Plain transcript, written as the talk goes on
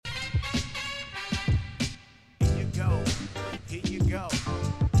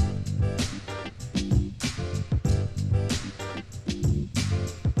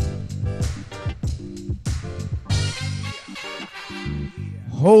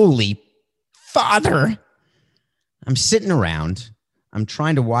Holy Father. I'm sitting around. I'm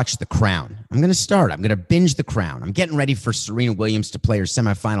trying to watch The Crown. I'm going to start. I'm going to binge The Crown. I'm getting ready for Serena Williams to play her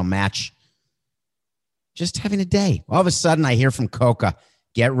semifinal match. Just having a day. All of a sudden, I hear from Coca,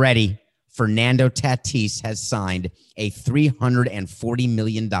 get ready. Fernando Tatis has signed a $340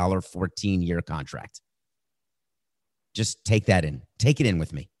 million 14-year contract. Just take that in. Take it in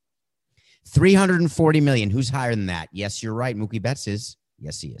with me. $340 million. Who's higher than that? Yes, you're right. Mookie Betts is.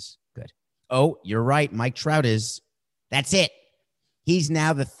 Yes, he is. Good. Oh, you're right. Mike Trout is. That's it. He's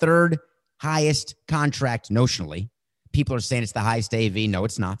now the third highest contract notionally. People are saying it's the highest AV. No,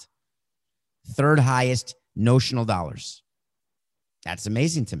 it's not. Third highest notional dollars. That's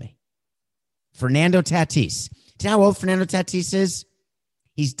amazing to me. Fernando Tatis. Do you know how old Fernando Tatis is?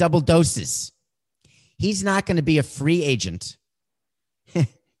 He's double doses. He's not going to be a free agent.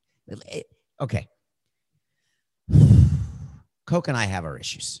 Okay. Coke and I have our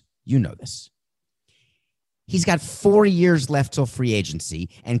issues. You know this. He's got 4 years left till free agency,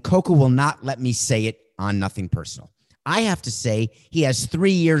 and Coca will not let me say it on Nothing Personal. I have to say he has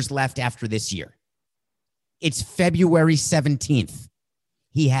 3 years left after this year. It's February 17th.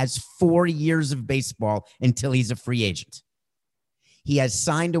 He has 4 years of baseball until he's a free agent. He has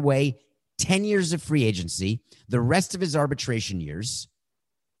signed away 10 years of free agency, the rest of his arbitration years.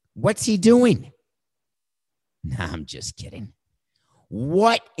 What's he doing? Nah, I'm just kidding.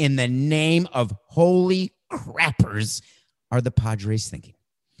 What in the name of holy crappers are the Padres thinking?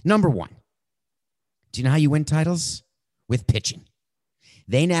 Number one, do you know how you win titles? With pitching.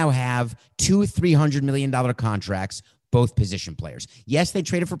 They now have two $300 million contracts, both position players. Yes, they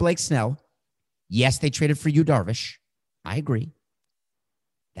traded for Blake Snell. Yes, they traded for Yu Darvish. I agree.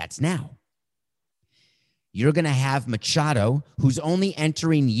 That's now. You're going to have Machado, who's only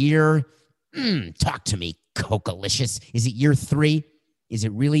entering year, talk to me, Coca-licious. Is it year 3? Is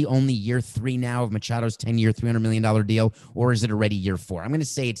it really only year 3 now of Machado's 10-year, $300 million deal, or is it already year 4? I'm going to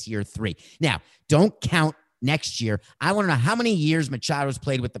say it's year 3. Now, don't count next year. I want to know how many years Machado's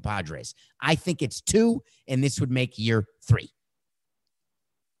played with the Padres. I think it's 2, and this would make year 3.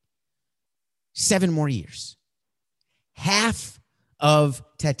 7 more years. Half of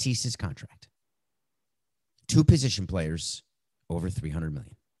Tatis's contract. 2 position players, over $300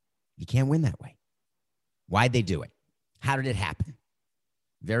 million. You can't win that way. Why'd they do it? How did it happen?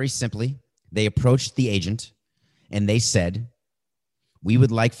 Very simply, they approached the agent and they said, we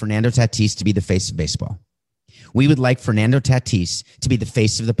would like Fernando Tatis to be the face of baseball. We would like Fernando Tatis to be the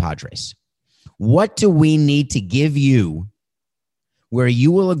face of the Padres. What do we need to give you where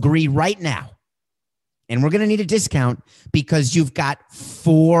you will agree right now? And we're going to need a discount because you've got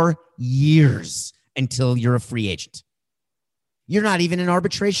 4 years until you're a free agent. You're not even in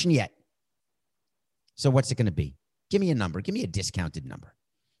arbitration yet. So what's it going to be? Give me a number. Give me a discounted number.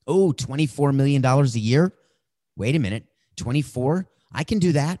 Oh, $24 million a year? Wait a minute. 24? I can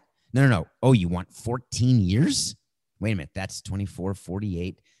do that. No. Oh, you want 14 years? Wait a minute. That's 24,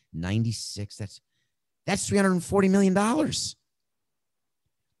 48, 96. That's $340 million.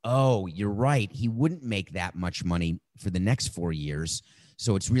 Oh, you're right. He wouldn't make that much money for the next 4 years.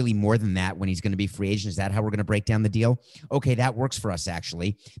 So it's really more than that when he's going to be free agent. Is that how we're going to break down the deal? Okay, that works for us,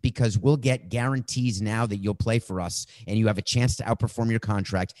 actually, because we'll get guarantees now that you'll play for us and you have a chance to outperform your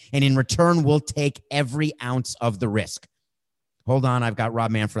contract. And in return, we'll take every ounce of the risk. Hold on. I've got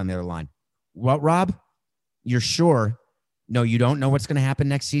Rob Manfred on the other line. What, Rob? You're sure? No, you don't know what's going to happen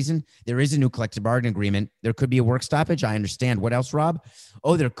next season? There is a new collective bargaining agreement. There could be a work stoppage. I understand. What else, Rob?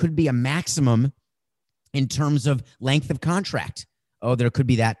 Oh, there could be a maximum in terms of length of contract. Oh, there could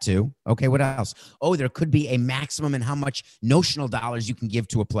be that too. Okay, what else? Oh, there could be a maximum in how much notional dollars you can give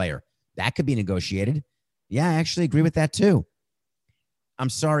to a player. That could be negotiated. Yeah, I actually agree with that too. I'm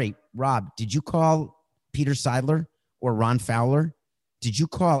sorry, Rob, did you call Peter Seidler or Ron Fowler? Did you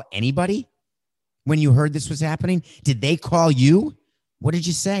call anybody when you heard this was happening? Did they call you? What did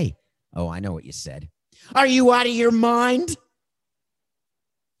you say? Oh, I know what you said. Are you out of your mind?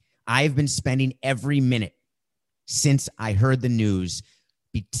 I've been spending every minute since I heard the news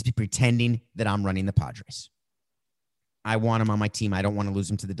pretending that I'm running the Padres. I want him on my team. I don't want to lose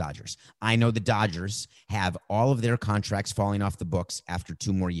him to the Dodgers. I know the Dodgers have all of their contracts falling off the books after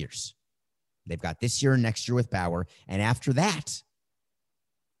 2 more years. They've got this year and next year with Bauer. And after that,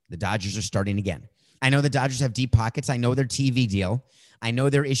 the Dodgers are starting again. I know the Dodgers have deep pockets. I know their TV deal. I know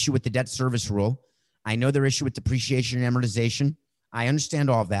their issue with the debt service rule. I know their issue with depreciation and amortization. I understand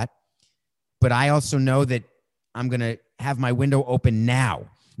all of that. But I also know that I'm going to have my window open now.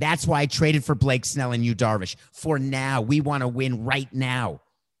 That's why I traded for Blake Snell and Yu Darvish. For now, we want to win right now.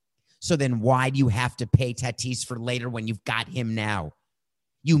 So then why do you have to pay Tatis for later when you've got him now?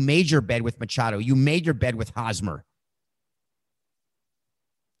 You made your bed with Machado. You made your bed with Hosmer.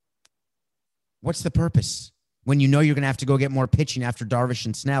 What's the purpose when you know you're going to have to go get more pitching after Darvish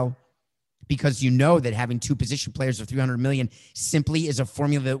and Snell? Because you know that having two position players of $300 million simply is a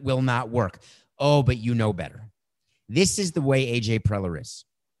formula that will not work. Oh, but you know better. This is the way AJ Preller is.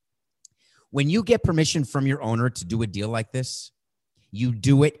 When you get permission from your owner to do a deal like this, you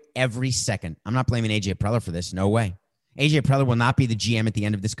do it every second. I'm not blaming AJ Preller for this. No way. AJ Preller will not be the GM at the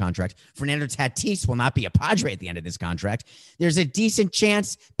end of this contract. Fernando Tatis will not be a Padre at the end of this contract. There's a decent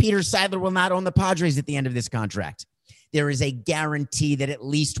chance Peter Seidler will not own the Padres at the end of this contract. There is a guarantee that at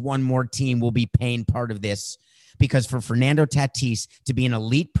least one more team will be paying part of this, because for Fernando Tatis to be an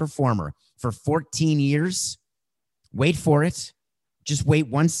elite performer for 14 years, wait for it. Just wait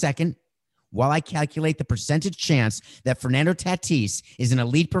 1 second while I calculate the percentage chance that Fernando Tatis is an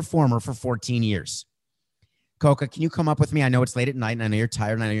elite performer for 14 years. Coca, can you come up with me? I know it's late at night, and I know you're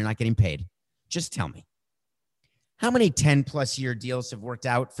tired, and I know you're not getting paid. Just tell me, how many 10-plus year deals have worked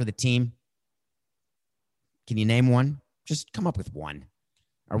out for the team? Can you name one? Just come up with one.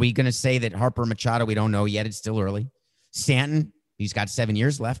 Are we going to say that Harper Machado, we don't know yet, it's still early. Stanton, he's got 7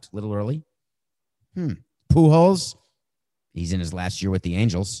 years left, a little early. Pujols, he's in his last year with the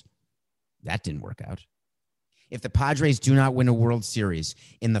Angels. That didn't work out. If the Padres do not win a World Series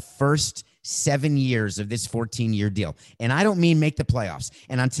in the first 7 years of this 14-year deal, and I don't mean make the playoffs,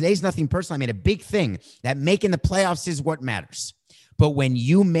 and on today's Nothing Personal, I made a big thing that making the playoffs is what matters. But when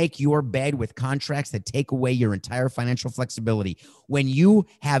you make your bed with contracts that take away your entire financial flexibility, when you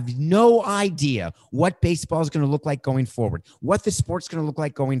have no idea what baseball is going to look like going forward, what the sport's going to look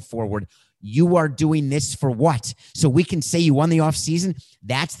like going forward, you are doing this for what? So we can say you won the offseason?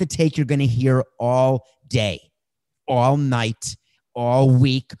 That's the take you're going to hear all day, all night, all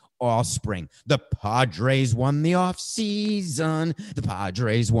week, all spring. The Padres won the offseason. The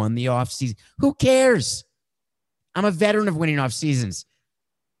Padres won the offseason. Who cares? I'm a veteran of winning off seasons.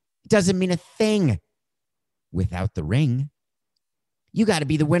 It doesn't mean a thing without the ring. You got to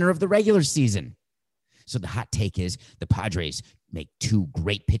be the winner of the regular season. So the hot take is the Padres make 2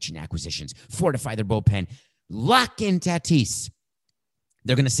 great pitching acquisitions, fortify their bullpen, lock in Tatis.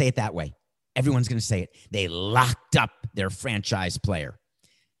 They're going to say it that way. Everyone's going to say it. They locked up their franchise player.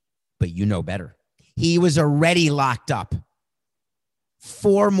 But you know better. He was already locked up.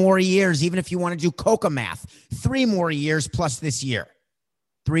 4 more years, even if you want to do Coca math. 3 more years plus this year.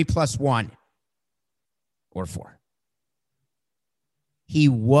 3 plus 1 or 4. He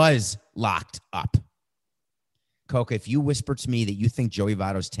was locked up. Coca, if you whisper to me that you think Joey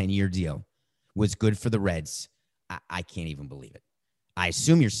Votto's 10-year deal was good for the Reds, I can't even believe it. I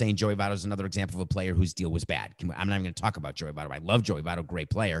assume you're saying Joey Votto is another example of a player whose deal was bad. I'm not even going to talk about Joey Votto. I love Joey Votto, great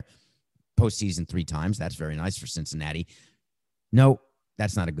player. Postseason 3 times. That's very nice for Cincinnati. No,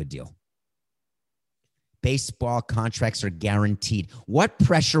 that's not a good deal. Baseball contracts are guaranteed. What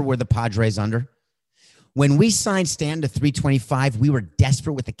pressure were the Padres under? When we signed Stanton to $325, we were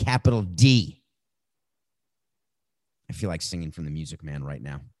desperate with a capital D. I feel like singing from the Music Man right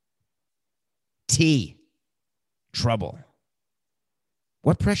now. T. Trouble.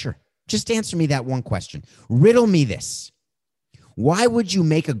 What pressure? Just answer me that one question. Riddle me this. Why would you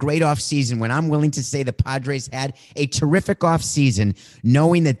make a great offseason when I'm willing to say the Padres had a terrific offseason,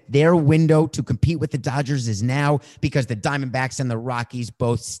 knowing that their window to compete with the Dodgers is now because the Diamondbacks and the Rockies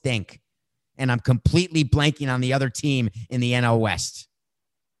both stink? And I'm completely blanking on the other team in the NL West.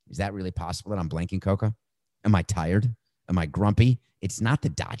 Is that really possible that I'm blanking, Coca? Am I tired? Am I grumpy? It's not the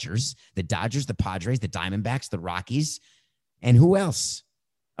Dodgers. The Dodgers, the Padres, the Diamondbacks, the Rockies. And who else?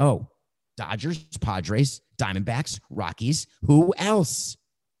 Oh, Dodgers, Padres, Diamondbacks, Rockies. Who else?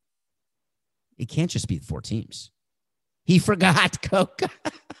 It can't just be the 4 teams. He forgot, Coca.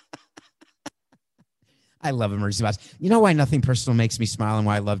 I love Emergency Boss. You know why Nothing Personal makes me smile and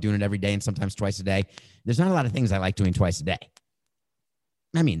why I love doing it every day and sometimes twice a day? There's not a lot of things I like doing twice a day.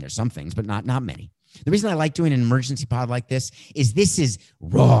 I mean, there's some things, but not many. The reason I like doing an emergency pod like this is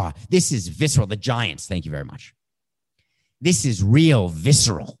raw. This is visceral. The Giants, thank you very much. This is real,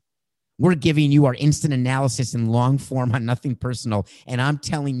 visceral. We're giving you our instant analysis in long form on Nothing Personal, and I'm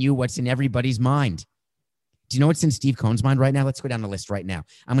telling you what's in everybody's mind. Do you know what's in Steve Cohn's mind right now? Let's go down the list right now.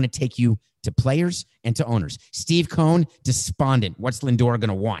 I'm going to take you to players and to owners. Steve Cohn, despondent. What's Lindor going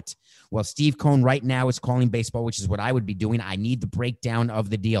to want? Well, Steve Cohn right now is calling baseball, which is what I would be doing. I need the breakdown of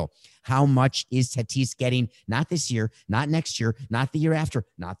the deal. How much is Tatis getting? Not this year, not next year, not the year after,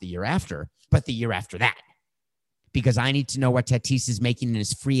 but the year after that. Because I need to know what Tatis is making in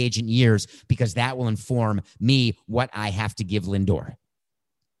his free agent years, because that will inform me what I have to give Lindor.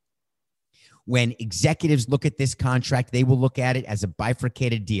 When executives look at this contract, they will look at it as a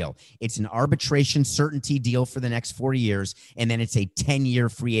bifurcated deal. It's an arbitration certainty deal for the next 4 years, and then it's a 10-year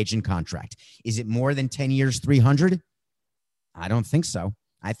free agent contract. Is it more than 10 years, 300? I don't think so.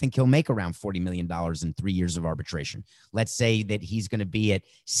 I think he'll make around $40 million in 3 years of arbitration. Let's say that he's going to be at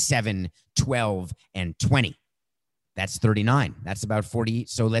 7, 12, and 20. That's 39. That's about 40.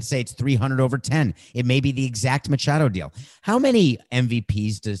 So let's say it's 300 over 10. It may be the exact Machado deal. How many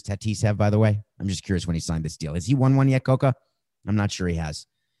MVPs does Tatis have, by the way? I'm just curious when he signed this deal. Has he won one yet, Coca? I'm not sure he has.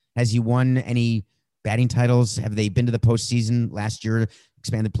 Has he won any batting titles? Have they been to the postseason last year,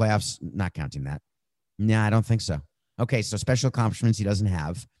 expanded playoffs? Not counting that. No, I don't think so. Okay, so special accomplishments he doesn't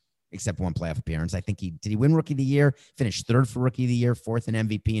have, except one playoff appearance. I think did he win Rookie of the Year? Finished third for Rookie of the Year, fourth in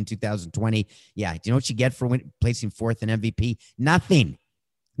MVP in 2020. Yeah, do you know what you get for placing fourth in MVP? Nothing.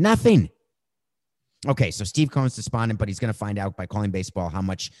 Okay, so Steve Cohen's despondent, but he's going to find out by calling baseball how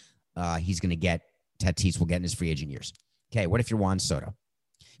much he's going to get, Tatis will get in his free agent years. Okay, what if you're Juan Soto?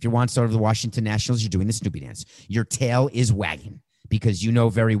 If you're Juan Soto of the Washington Nationals, you're doing the Snoopy dance. Your tail is wagging, because you know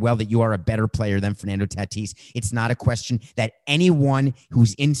very well that you are a better player than Fernando Tatis. It's not a question that anyone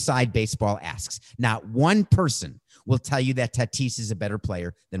who's inside baseball asks. Not one person will tell you that Tatis is a better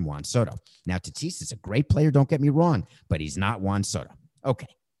player than Juan Soto. Now, Tatis is a great player, don't get me wrong, but he's not Juan Soto. Okay,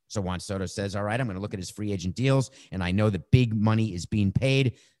 so Juan Soto says, all right, I'm going to look at his free agent deals, and I know that big money is being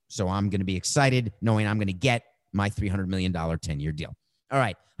paid, so I'm going to be excited knowing I'm going to get my $300 million 10-year deal. All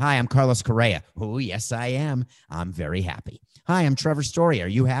right, hi, I'm Carlos Correa. Oh, yes, I am. I'm very happy. Hi, I'm Trevor Story. Are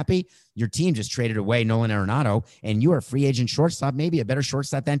you happy? Your team just traded away Nolan Arenado, and you are a free agent shortstop, maybe a better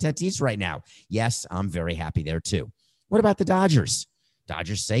shortstop than Tatis right now. Yes, I'm very happy there too. What about the Dodgers?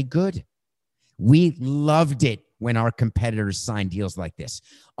 Dodgers say good. We loved it when our competitors signed deals like this.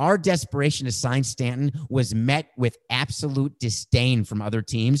 Our desperation to sign Stanton was met with absolute disdain from other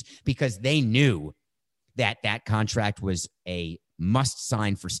teams because they knew that that contract was a must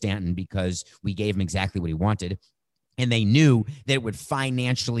sign for Stanton because we gave him exactly what he wanted. And they knew that it would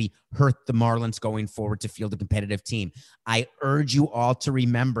financially hurt the Marlins going forward to field a competitive team. I urge you all to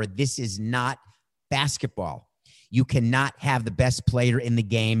remember, this is not basketball. You cannot have the best player in the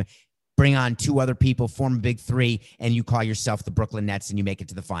game, bring on two other people, form a big three, and you call yourself the Brooklyn Nets and you make it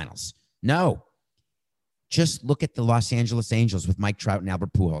to the finals. No. Just look at the Los Angeles Angels with Mike Trout and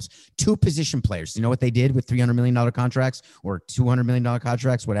Albert Pujols. Two position players. You know what they did with $300 million contracts or $200 million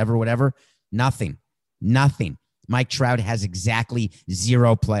contracts, whatever? Nothing. Mike Trout has exactly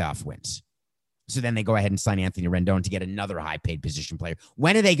 0 playoff wins. So then they go ahead and sign Anthony Rendon to get another high-paid position player.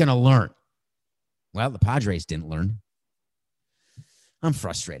 When are they going to learn? Well, the Padres didn't learn. I'm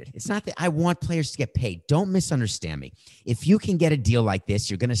frustrated. It's not that I want players to get paid. Don't misunderstand me. If you can get a deal like this,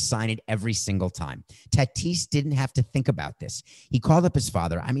 you're going to sign it every single time. Tatis didn't have to think about this. He called up his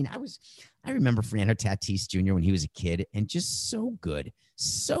father. I mean, I remember Fernando Tatis Jr. when he was a kid, and just so good.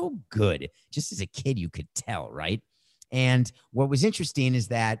 Just as a kid, you could tell, right? And what was interesting is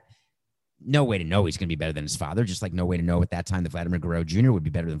that no way to know he's going to be better than his father, just like no way to know at that time that Vladimir Guerrero Jr. would be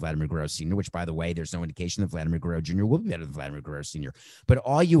better than Vladimir Guerrero Sr., which, by the way, there's no indication that Vladimir Guerrero Jr. will be better than Vladimir Guerrero Sr. But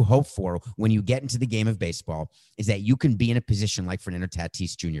all you hope for when you get into the game of baseball is that you can be in a position like Fernando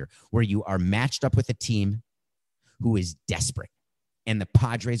Tatis Jr., where you are matched up with a team who is desperate, and the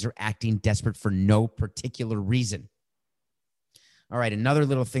Padres are acting desperate for no particular reason. All right, another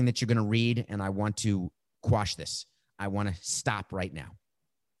little thing that you're going to read, and I want to quash this. I want to stop right now.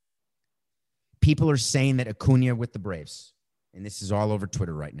 People are saying that Acuna with the Braves, and this is all over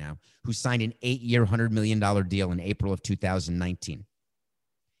Twitter right now, who signed an 8-year, $100 million deal in April of 2019.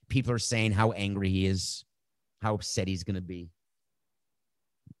 People are saying how angry he is, how upset he's going to be.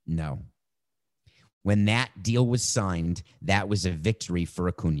 No. When that deal was signed, that was a victory for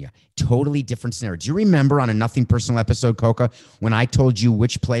Acuna. Totally different scenario. Do you remember on a Nothing Personal episode, Coca, when I told you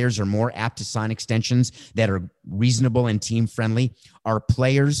which players are more apt to sign extensions that are reasonable and team-friendly? Are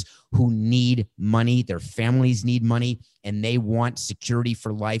players who need money, their families need money, and they want security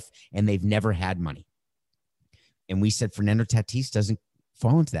for life, and they've never had money. And we said Fernando Tatis doesn't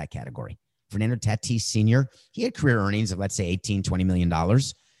fall into that category. Fernando Tatis Sr., he had career earnings of, let's say, $18, $20 million.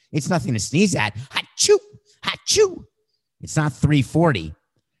 It's nothing to sneeze at. Achoo, achoo. It's not 340,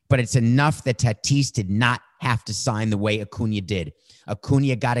 but it's enough that Tatis did not have to sign the way Acuna did.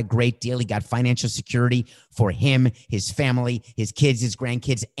 Acuna got a great deal. He got financial security for him, his family, his kids, his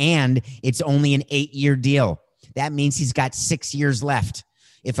grandkids, and it's only an 8-year deal. That means he's got 6 years left.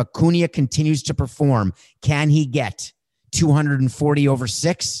 If Acuna continues to perform, can he get 240 over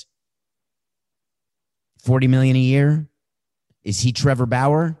 6? $40 million a year? Is he Trevor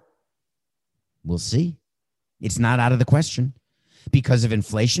Bauer? We'll see. It's not out of the question. because of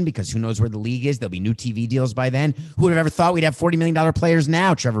inflation, because who knows where the league is. There'll be new TV deals by then. Who would have ever thought we'd have $40 million players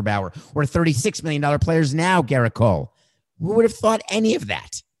now, Trevor Bauer, or $36 million players now, Garrett Cole? Who would have thought any of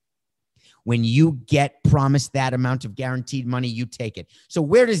that? When you get promised that amount of guaranteed money, you take it. So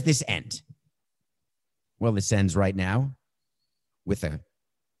where does this end? Well, this ends right now with a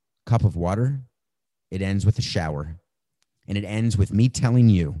cup of water. It ends with a shower. And it ends with me telling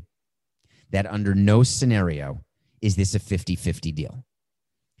you that under no scenario is this a 50-50 deal.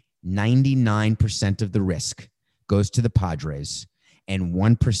 99% of the risk goes to the Padres, and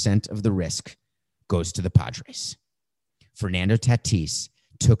 1% of the risk goes to the Padres. Fernando Tatis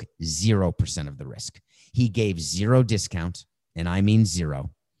took 0% of the risk. He gave zero discount, and I mean zero.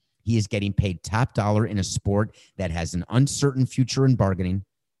 He is getting paid top dollar in a sport that has an uncertain future in bargaining,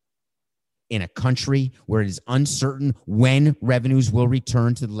 in a country where it is uncertain when revenues will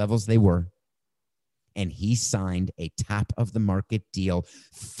return to the levels they were. And he signed a top-of-the-market deal,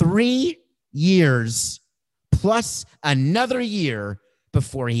 3 years plus another year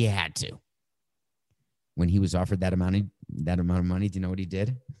before he had to. When he was offered that amount of money, do you know what he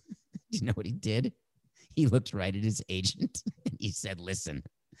did? Do you know what he did? He looked right at his agent and he said, listen,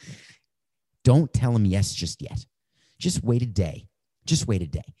 don't tell him yes just yet. Just wait a day. Just wait a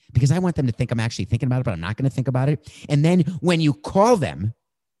day. Because I want them to think I'm actually thinking about it, but I'm not going to think about it. And then when you call them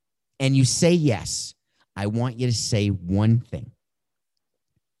and you say yes, I want you to say one thing.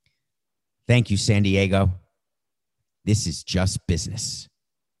 Thank you, San Diego. This is just business.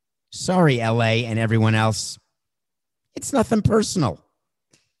 Sorry, LA and everyone else. It's nothing personal.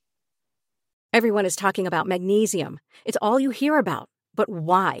 Everyone is talking about magnesium. It's all you hear about. But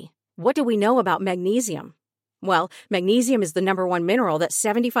why? What do we know about magnesium? Well, magnesium is the number one mineral that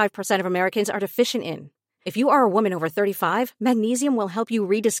 75% of Americans are deficient in. If you are a woman over 35, magnesium will help you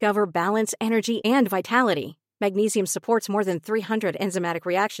rediscover balance, energy, and vitality. Magnesium supports more than 300 enzymatic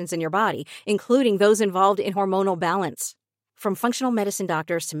reactions in your body, including those involved in hormonal balance. From functional medicine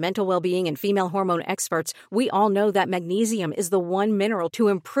doctors to mental well-being and female hormone experts, we all know that magnesium is the one mineral to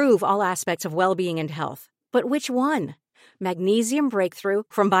improve all aspects of well-being and health. But which one? Magnesium Breakthrough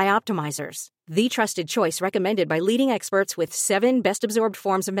from Bioptimizers, the trusted choice recommended by leading experts with 7 best-absorbed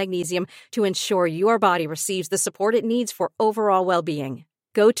forms of magnesium to ensure your body receives the support it needs for overall well-being.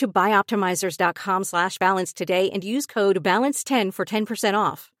 Go to bioptimizers.com/balance today and use code BALANCE10 for 10%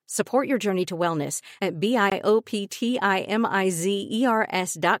 off. Support your journey to wellness at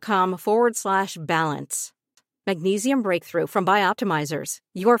bioptimizers.com/balance. Magnesium Breakthrough from Bioptimizers,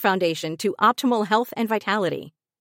 your foundation to optimal health and vitality.